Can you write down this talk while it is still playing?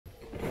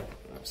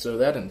So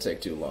that didn't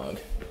take too long.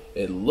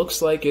 It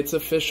looks like it's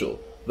official.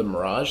 The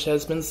Mirage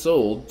has been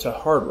sold to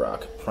Hard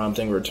Rock,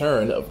 prompting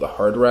return of the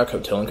Hard Rock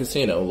Hotel and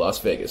Casino, Las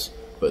Vegas.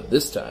 But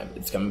this time,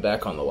 it's coming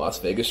back on the Las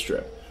Vegas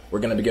Strip. We're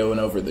going to be going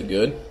over the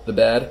good, the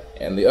bad,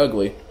 and the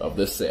ugly of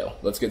this sale.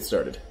 Let's get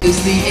started.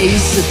 Is the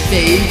Ace of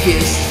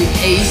Vegas, the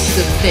Ace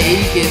of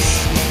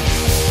Vegas.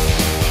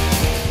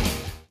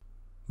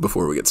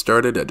 Before we get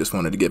started, I just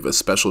wanted to give a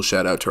special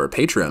shout out to our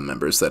Patreon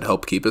members that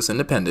help keep us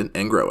independent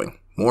and growing.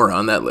 More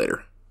on that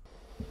later.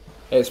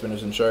 Hey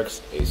Spinners and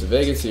Sharks, Ace of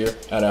Vegas here,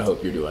 and I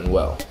hope you're doing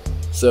well.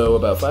 So,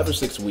 about 5 or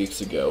 6 weeks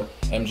ago,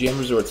 MGM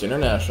Resorts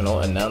International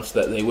announced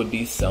that they would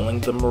be selling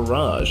the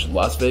Mirage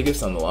Las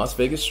Vegas on the Las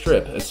Vegas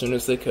Strip as soon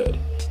as they could,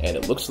 and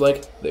it looks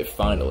like they've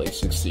finally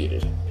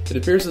succeeded. It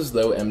appears as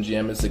though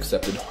MGM has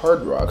accepted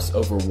Hard Rock's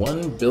over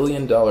 $1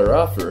 billion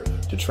offer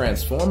to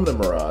transform the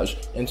Mirage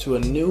into a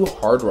new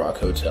Hard Rock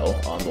hotel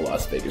on the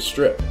Las Vegas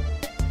Strip.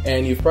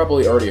 And you've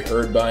probably already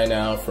heard by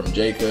now from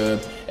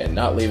Jacob and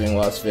Not Leaving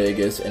Las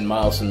Vegas and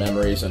Miles and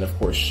Memories and of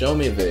course Show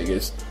Me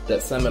Vegas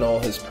that Seminole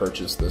has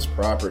purchased this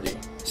property.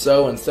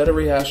 So instead of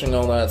rehashing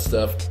all that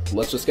stuff,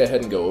 let's just go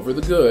ahead and go over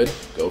the good,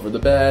 go over the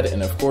bad,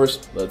 and of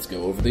course, let's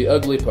go over the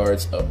ugly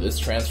parts of this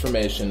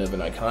transformation of an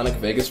iconic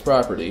Vegas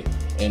property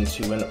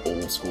into an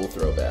old school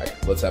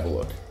throwback. Let's have a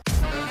look.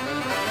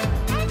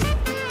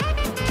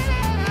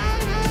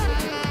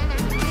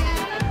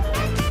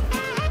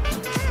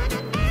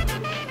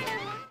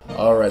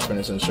 Alright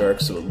Spinners and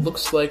Sharks, so it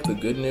looks like the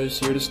good news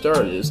here to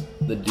start is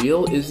the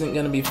deal isn't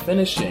going to be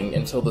finishing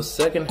until the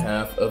second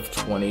half of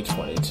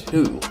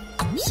 2022.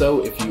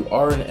 So if you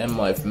are an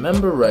M-Life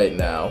member right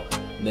now,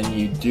 then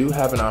you do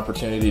have an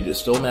opportunity to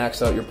still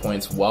max out your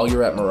points while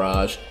you're at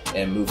Mirage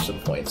and move some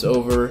points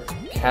over,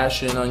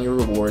 cash in on your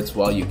rewards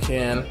while you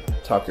can,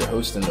 talk your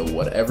host into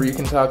whatever you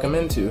can talk them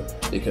into,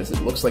 because it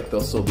looks like they'll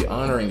still be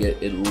honoring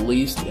it at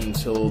least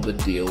until the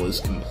deal is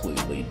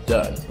completely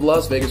done. The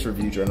Las Vegas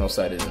Review-Journal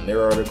cited in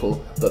their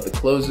article that the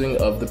closing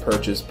of the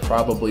purchase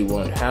probably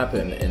won't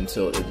happen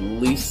until at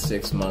least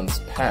 6 months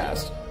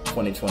past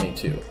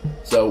 2022.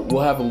 So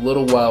we'll have a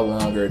little while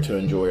longer to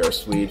enjoy our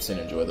suites and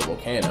enjoy the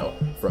volcano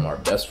from our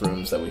best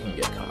rooms that we can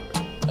get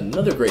comped.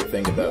 Another great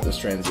thing about this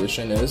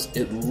transition is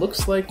it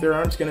looks like there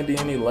aren't going to be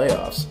any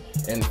layoffs.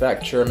 In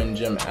fact, Chairman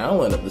Jim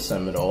Allen of the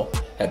Seminole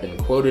had been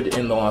quoted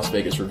in the Las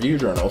Vegas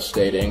Review-Journal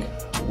stating,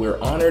 "We're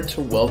honored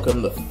to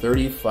welcome the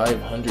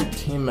 3,500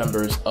 team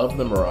members of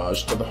the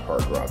Mirage to the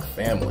Hard Rock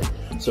family."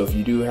 So if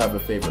you do have a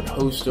favorite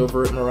host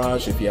over at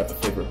Mirage, if you have a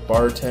favorite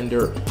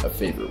bartender, a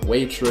favorite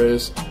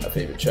waitress, a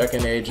favorite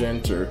check-in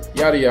agent, or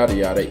yada yada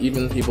yada,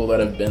 even people that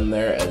have been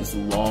there as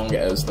long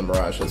as the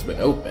Mirage has been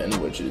open,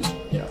 which is,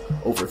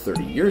 over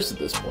 30 years at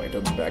this point,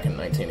 opened back in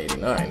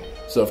 1989.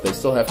 So if they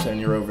still have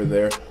tenure over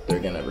there, they're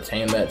going to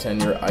retain that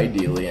tenure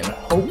ideally, and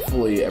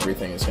hopefully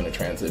everything is going to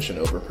transition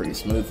over pretty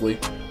smoothly,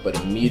 but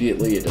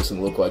immediately it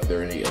doesn't look like there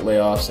are any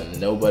layoffs, and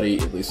nobody,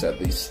 at least at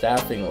the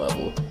staffing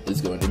level,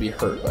 is going to be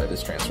hurt by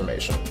this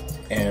transformation.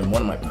 And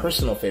one of my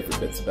personal favorite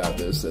bits about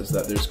this is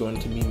that there's going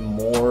to be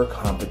more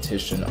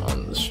competition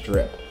on the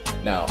Strip.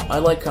 Now, I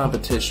like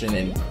competition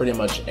in pretty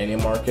much any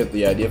market.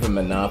 The idea of a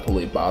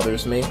monopoly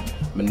bothers me.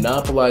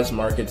 Monopolized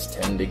markets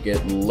tend to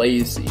get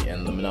lazy,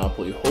 and the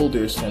monopoly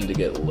holders tend to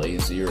get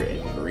lazier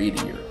and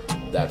greedier.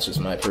 That's just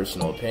my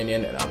personal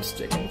opinion, and I'm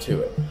sticking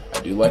to it. I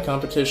do like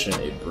competition.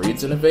 It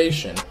breeds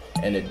innovation,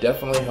 and it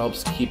definitely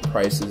helps keep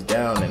prices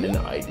down in an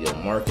ideal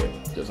market.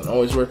 It doesn't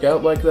always work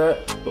out like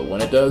that, but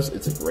when it does,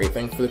 it's a great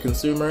thing for the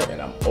consumer,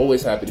 and I'm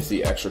always happy to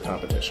see extra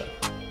competition.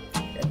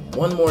 And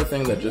one more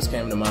thing that just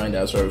came to mind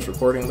as I was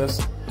recording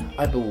this,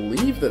 I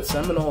believe that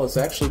Seminole is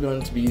actually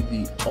going to be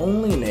the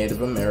only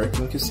Native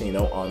American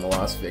casino on the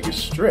Las Vegas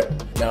Strip.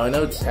 Now I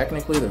know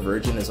technically the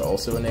Virgin is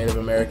also a Native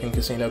American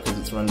casino because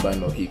it's run by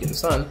Mohegan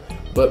Sun,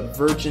 but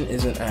Virgin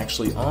isn't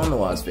actually on the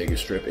Las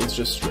Vegas Strip, it's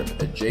just Strip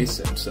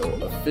adjacent. So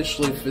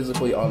officially,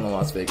 physically on the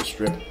Las Vegas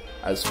Strip,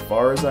 as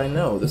far as I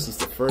know, this is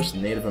the first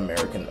Native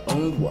American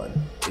owned one.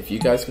 If you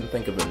guys can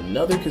think of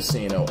another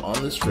casino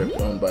on the Strip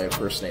owned by a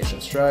First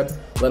Nations tribe,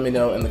 let me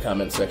know in the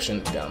comment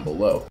section down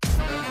below.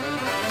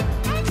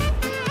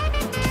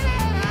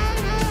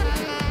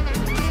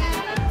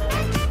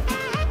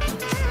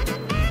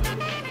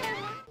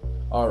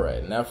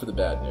 Alright, now for the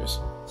bad news.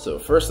 So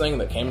first thing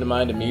that came to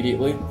mind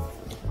immediately,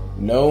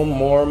 no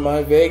more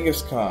My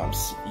Vegas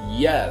comps.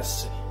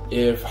 Yes,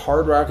 if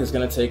Hard Rock is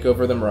going to take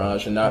over the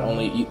Mirage and not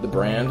only eat the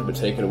brand, but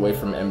take it away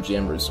from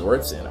MGM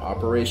Resorts, and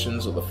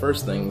operations are the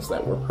first things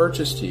that were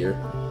purchased here,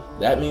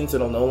 that means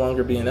it'll no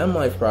longer be an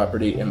M-Life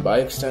property, and by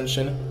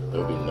extension,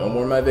 there will be no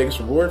more My Vegas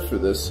rewards for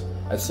this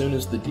as soon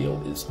as the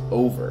deal is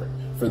over.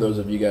 For those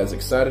of you guys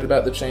excited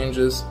about the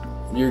changes,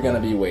 you're going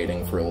to be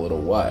waiting for a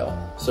little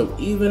while. So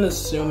even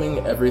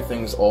assuming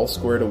everything's all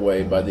squared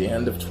away by the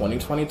end of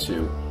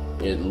 2022,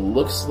 it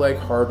looks like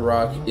Hard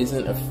Rock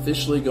isn't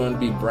officially going to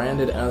be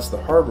branded as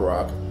the Hard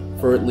Rock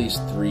for at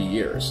least 3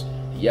 years.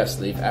 yes,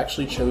 they've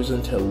actually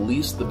chosen to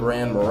lease the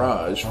brand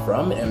Mirage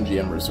from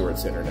MGM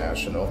Resorts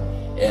International,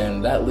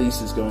 and that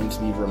lease is going to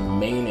be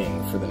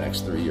remaining for the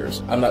next 3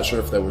 years. I'm not sure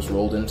if that was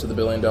rolled into the $1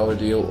 billion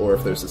deal or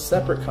if there's a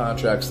separate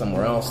contract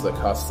somewhere else that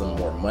costs them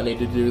more money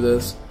to do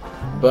this,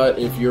 but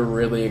if you're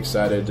really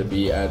excited to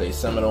be at a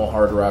Seminole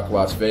Hard Rock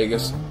Las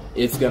Vegas,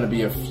 it's going to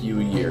be a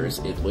few years,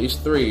 at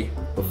least 3,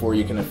 before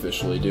you can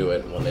officially do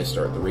it when they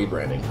start the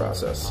rebranding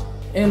process.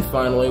 And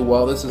finally,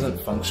 while this isn't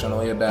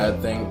functionally a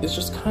bad thing, it's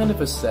just kind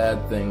of a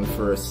sad thing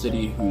for a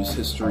city whose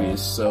history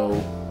is so,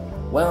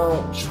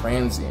 well,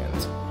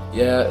 transient.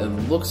 Yeah, it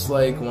looks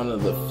like one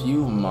of the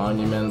few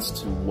monuments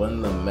to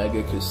when the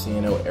mega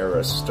casino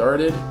era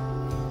started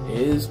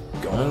is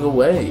going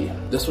away.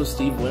 This was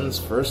Steve Wynn's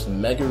first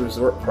mega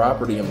resort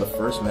property and the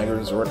first mega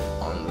resort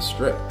on the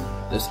Strip.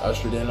 This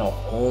ushered in a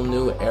whole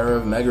new era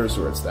of mega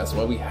resorts. That's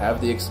why we have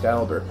the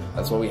Excalibur.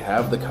 That's why we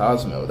have the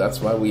Cosmo.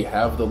 That's why we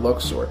have the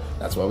Luxor.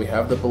 That's why we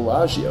have the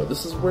Bellagio.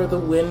 This is where the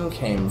Wynn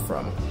came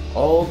from.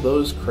 All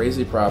those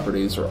crazy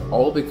properties are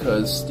all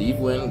because Steve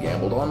Wynn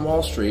gambled on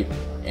Wall Street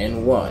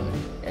and won,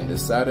 and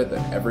decided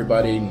that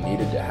everybody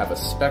needed to have a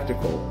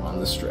spectacle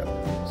on the Strip.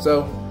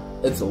 So,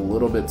 it's a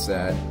little bit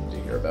sad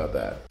to hear about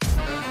that.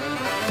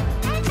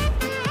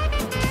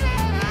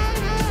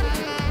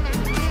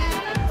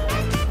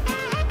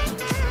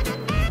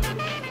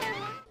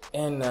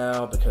 And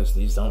now, because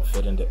these don't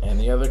fit into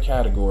any other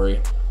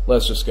category,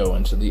 let's just go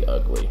into the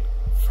ugly.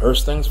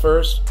 First things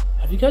first,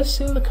 have you guys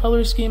seen the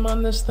color scheme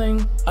on this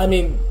thing? I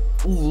mean,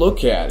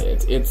 look at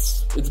it.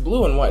 It's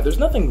blue and white. There's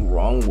nothing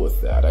wrong with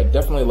that. I'd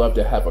definitely love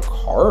to have a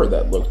car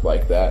that looked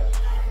like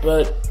that,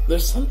 but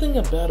there's something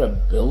about a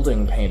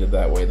building painted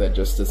that way that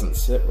just doesn't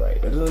sit right.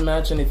 It doesn't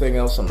match anything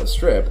else on the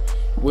Strip,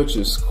 which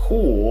is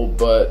cool,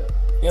 but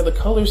yeah, the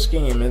color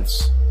scheme,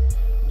 it's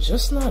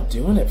just not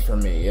doing it for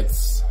me.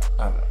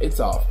 I don't know, it's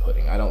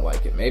off-putting. I don't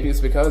like it. Maybe it's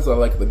because I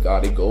like the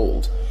gaudy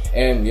gold.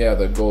 And yeah,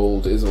 the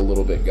gold is a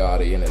little bit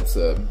gaudy and it's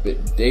a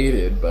bit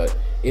dated, but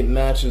it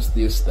matches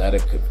the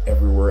aesthetic of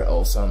everywhere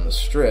else on the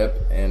Strip,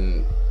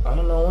 and I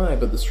don't know why,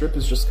 but the Strip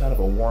is just kind of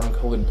a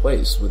warm-colored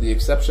place. With the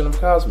exception of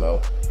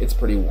Cosmo, it's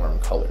pretty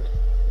warm-colored.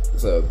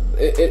 So,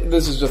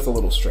 this is just a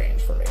little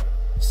strange for me.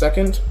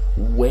 Second,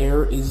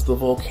 where is the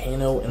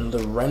volcano in the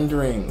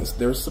renderings?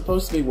 They're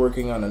supposed to be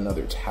working on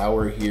another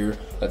tower here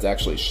that's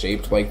actually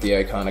shaped like the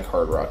iconic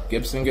Hard Rock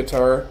Gibson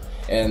guitar,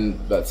 and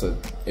that's an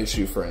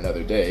issue for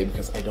another day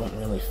because I don't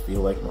really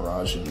feel like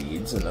Mirage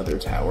needs another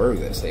tower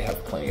because they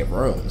have plenty of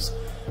rooms.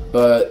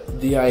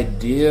 But the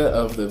idea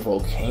of the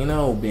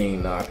volcano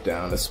being knocked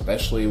down,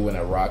 especially when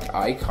a rock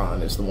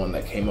icon is the one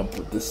that came up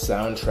with the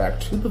soundtrack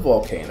to the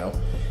volcano,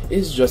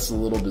 is just a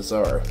little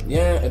bizarre.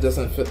 Yeah, it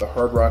doesn't fit the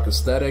hard rock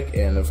aesthetic,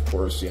 and of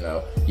course, you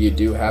know, you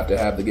do have to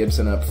have the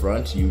Gibson up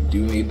front. You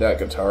do need that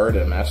guitar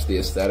to match the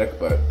aesthetic,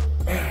 but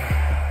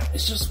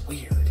it's just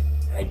weird.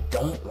 I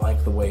don't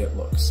like the way it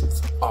looks.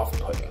 It's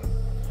off-putting.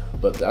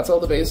 But that's all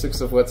the basics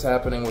of what's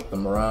happening with the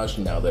Mirage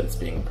now that it's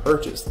being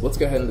purchased. Let's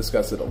go ahead and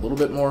discuss it a little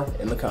bit more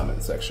in the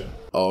comment section.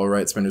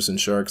 Alright, Spinners and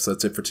Sharks,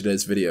 that's it for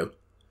today's video.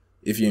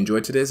 If you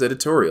enjoyed today's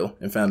editorial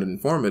and found it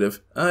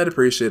informative, I'd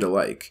appreciate a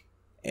like.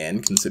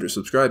 And consider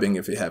subscribing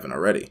if you haven't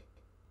already.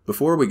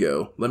 Before we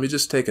go, let me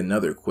just take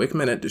another quick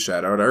minute to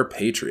shout out our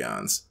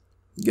Patreons.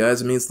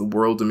 Guys, it means the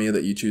world to me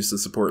that you choose to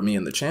support me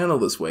and the channel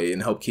this way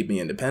and help keep me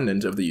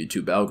independent of the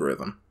YouTube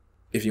algorithm.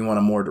 If you want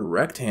a more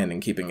direct hand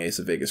in keeping Ace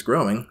of Vegas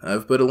growing,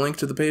 I've put a link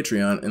to the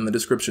Patreon in the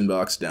description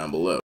box down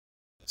below.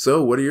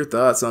 So what are your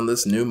thoughts on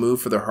this new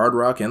move for the Hard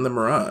Rock and the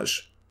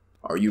Mirage?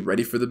 Are you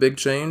ready for the big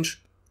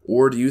change?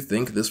 Or do you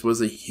think this was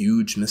a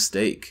huge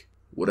mistake?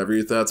 Whatever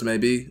your thoughts may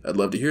be, I'd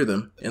love to hear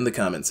them in the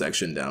comment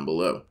section down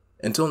below.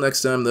 Until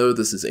next time though,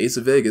 this is Ace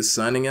of Vegas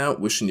signing out,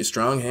 wishing you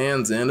strong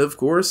hands, and of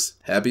course,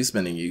 happy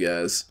spinning you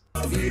guys.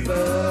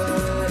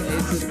 Viva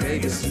Ace of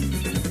Vegas.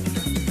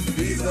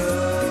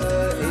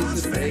 Viva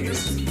Ace of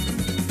Vegas.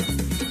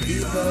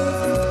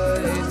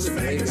 Viva Ace of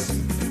Vegas.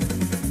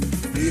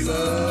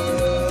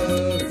 Viva